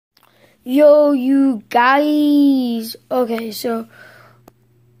Yo, you guys. Okay, so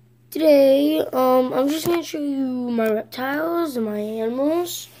today, I'm just gonna show you my reptiles and my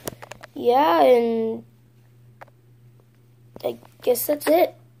animals. Yeah, and I guess that's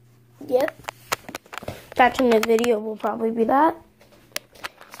it. Yep. Catching the video will probably be that.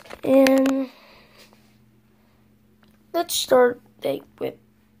 And let's start with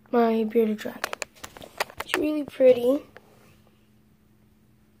my bearded dragon. It's really pretty.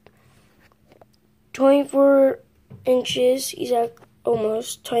 24 inches. He's at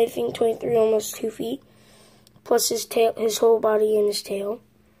almost, I think 23, almost 2 feet. Plus his tail, his whole body and his tail.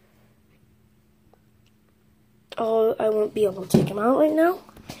 Oh, I won't be able to take him out right now.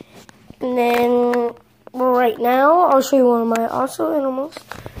 And then, right now, I'll show you one of my also animals.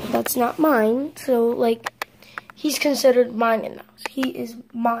 That's not mine. So, like, he's considered mine in the house. He is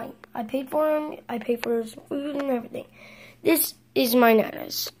mine. I paid for him. I paid for his food and everything. This is my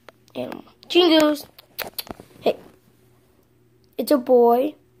Nana's animal. Jingles. Hey. It's a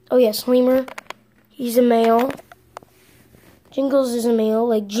boy. Oh, yes, Lemur. He's a male. Jingles is a male.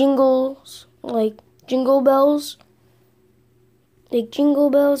 Like Jingles. Like Jingle Bells. Like Jingle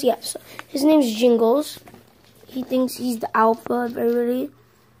Bells. Yeah, so his name's Jingles. He thinks he's the alpha of everybody.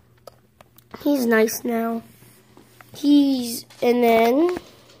 He's nice now. And then,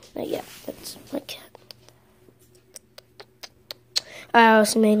 yeah, that's my cat. I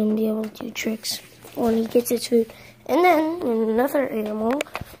also made him be able to do tricks when he gets his food. And then another animal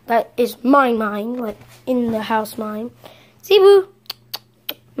that is mine, like in the house mine. Zebu,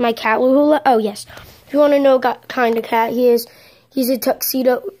 my cat Luhula. Oh yes, if you want to know what kind of cat he is, he's a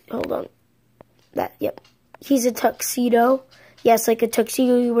tuxedo. Hold on, yep, he's a tuxedo. Yes, like a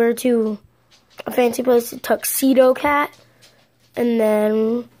tuxedo you wear to a fancy place. A tuxedo cat. And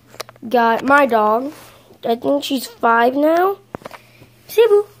then got my dog. I think she's 5 now.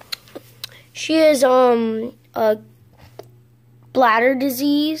 Cebu. She has a bladder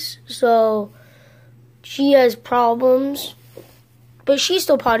disease, so she has problems, but she's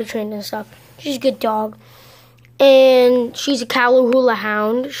still potty trained and stuff. She's a good dog, and she's a Callahoola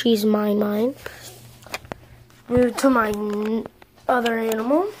hound. She's mine. Move to my other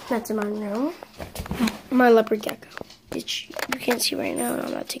animal. That's mine now. My leopard gecko, which you can't see right now, and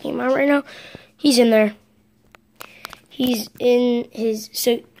I'm not taking him out right now. He's in there. He's in his,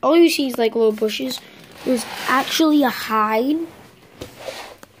 so all you see is like little bushes. There's actually a hide.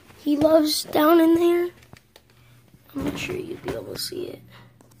 He loves down in there. I'm not sure you'd be able to see it.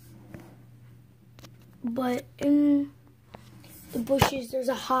 But in the bushes, there's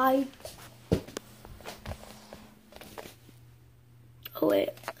a hide. Oh wait,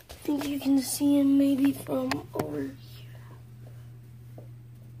 I think you can see him maybe from over here.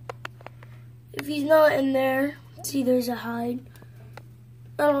 If he's not in there, see, there's a hide.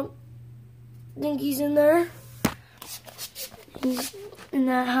 I don't think he's in there. He's in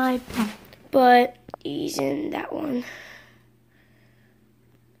that hide, but he's in that one.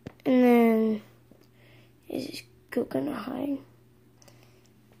 And then is his coconut hide.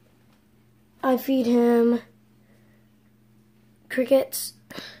 I feed him crickets.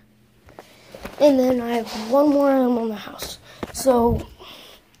 And then I have one more animal in the house. So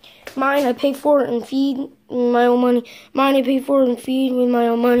mine, I pay for it and feed with my own money. Mine, I pay for it and feed with my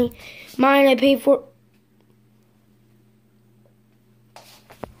own money. Mine, I pay for.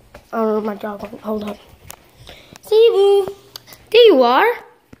 I don't know my dog. Hold on. Cebu, there you are.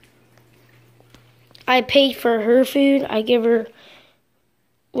 I pay for her food. I give her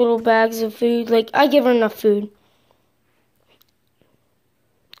little bags of food. Like, I give her enough food.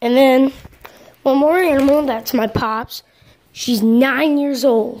 And then one more animal. That's my Pops. She's 9 years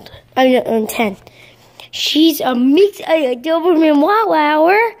old. I'm 10. She's a mix of a Doberman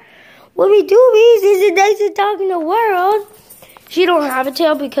Rottweiler. Whoopie doobies, this is the nicest dog in the world. She don't have a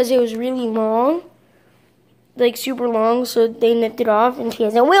tail because it was really long. Like super long, so they nipped it off. And she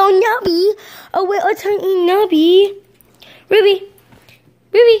has a little nubby. A little tiny nubby. Ruby.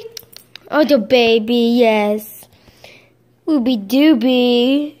 Oh, the baby, yes. Whoopie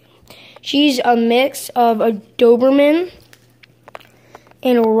doobie. She's a mix of a Doberman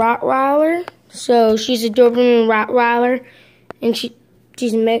and a Rottweiler. So she's a Doberman Rottweiler, and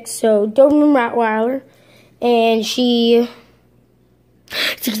she's mixed. So Doberman Rottweiler, and she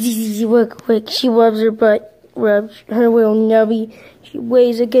quick. She rubs her butt, rubs her little nubby. She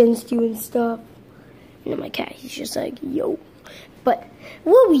weighs against you and stuff. And then my cat, he's just like, yo. But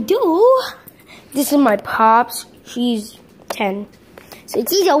what we do? This is my Pops. She's 10. So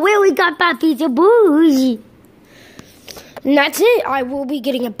she's a really got that piece of bougie. And that's it. I will be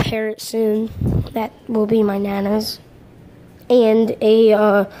getting a parrot soon. That will be my Nana's. and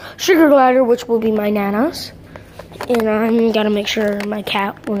a sugar glider, which will be my Nana's. And I'm gonna make sure my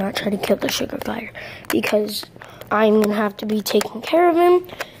cat will not try to kill the sugar glider, because I'm gonna have to be taking care of him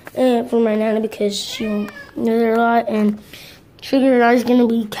for my Nana, because she knows it a lot, and sugar glider is gonna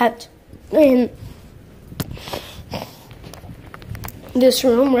be kept in this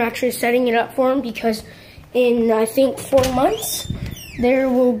room. We're actually setting it up for him because in, I think, 4 months, there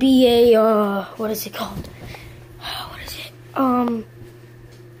will be a, what is it called? What is it?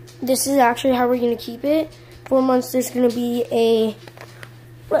 This is actually how we're going to keep it. 4 months, there's going to be a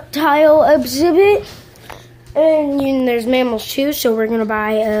reptile exhibit. And there's mammals too, so we're going to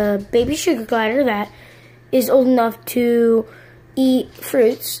buy a baby sugar glider that is old enough to eat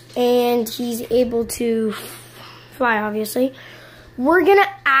fruits. And he's able to fly, obviously. We're gonna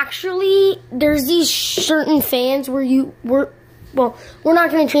actually, there's these certain fans where we're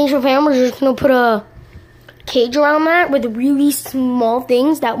not gonna change the fan, we're just gonna put a cage around that with really small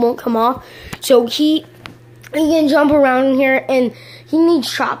things that won't come off. So he can jump around in here, and he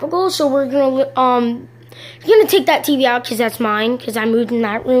needs tropical, so we're gonna take that TV out because that's mine, because I moved in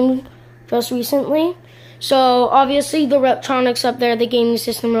that room just recently. So obviously the Reptronics up there, the gaming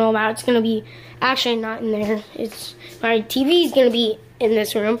system and all that, it's gonna be actually not in there. It's my TV is gonna be in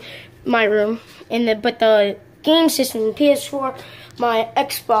this room, my room, but the game system, PS4, my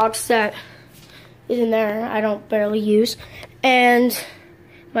Xbox that is in there, I don't barely use, and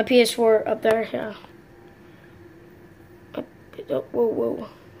my PS4 up there. Yeah. Whoa,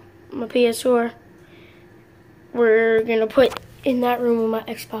 my PS4. We're gonna put in that room with my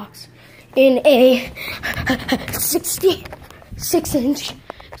Xbox in a 66-inch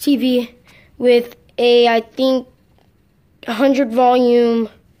TV with a, I think, 100 volume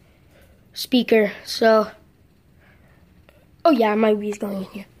speaker. So, oh yeah, my Wii's going in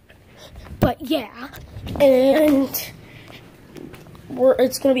here. But yeah, and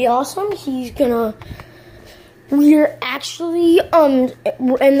it's gonna be awesome. We're actually, and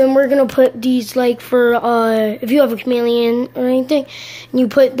then we're gonna put these, like, for, if you have a chameleon or anything, and you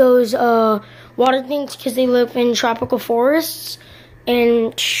put those, water things, because they live in tropical forests,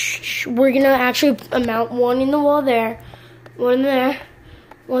 and we're gonna actually mount one in the wall there, one there,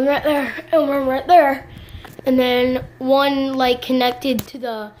 one right there, and one right there, and then one, like, connected to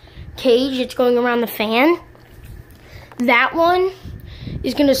the cage. It's going around the fan. That one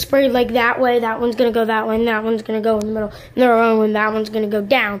is gonna spray like that way. That one's gonna go that way, and that one's gonna go in the middle. And that one's gonna go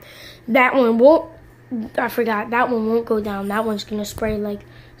down. That one won't. I forgot. That one won't go down. That one's gonna spray like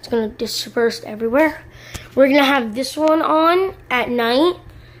it's gonna disperse everywhere. We're gonna have this one on at night.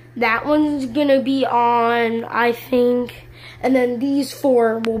 That one's gonna be on, I think, and then these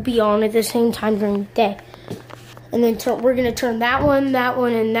 4 will be on at the same time during the day. And then we're gonna turn that one, and that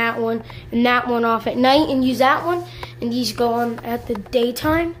one, and that one off at night, and use that one. And these go on at the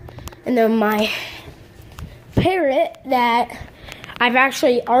daytime. And then my parrot that I've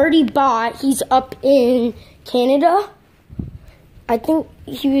actually already bought, he's up in Canada. I think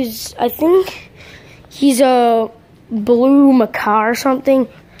he's a blue macaw or something.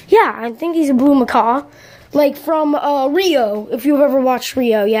 Yeah, I think he's a blue macaw. Like from Rio, if you've ever watched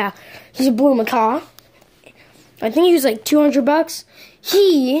Rio, yeah. He's a blue macaw. I think he was like $200.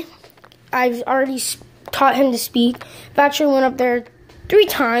 I've already taught him to speak. I've actually went up there 3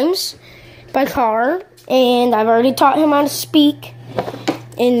 times by car, and I've already taught him how to speak.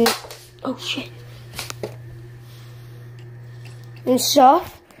 And oh shit, and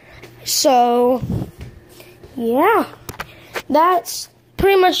stuff. So yeah, that's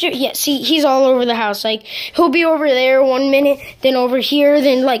pretty much it. Yeah, see, he's all over the house. Like, he'll be over there 1 minute, then over here,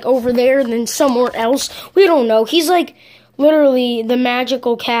 then like over there, then somewhere else. We don't know. He's like literally the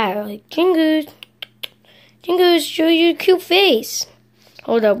magical cat. Like, Jingoose, Jingoose, show your cute face.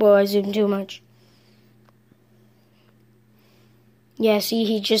 Hold up, boy, I zoomed too much. Yeah, see,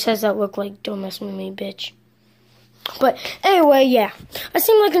 he just has that look like, don't mess with me, bitch. But anyway, yeah, I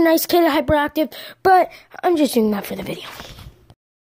seem like a nice kid, hyperactive, but I'm just doing that for the video.